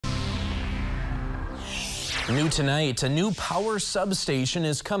New tonight, a new power substation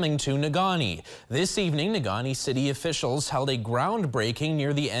is coming to Negaunee. This evening, Negaunee city officials held a groundbreaking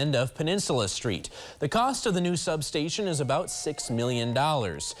near the end of Peninsula Street. The cost of the new substation is about $6 million.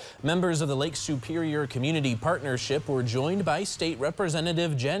 Members of the Lake Superior Community Partnership were joined by State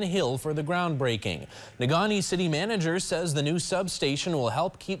Representative Jen Hill for the groundbreaking. Negaunee city manager says the new substation will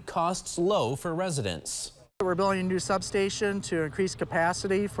help keep costs low for residents. We're building a new substation to increase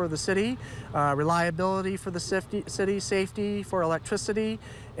capacity for the city, reliability for the city, safety for electricity,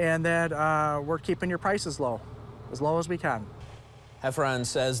 and that we're keeping your prices low, as low as we can. Heffron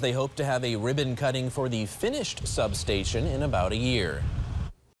says they hope to have a ribbon cutting for the finished substation in about a year.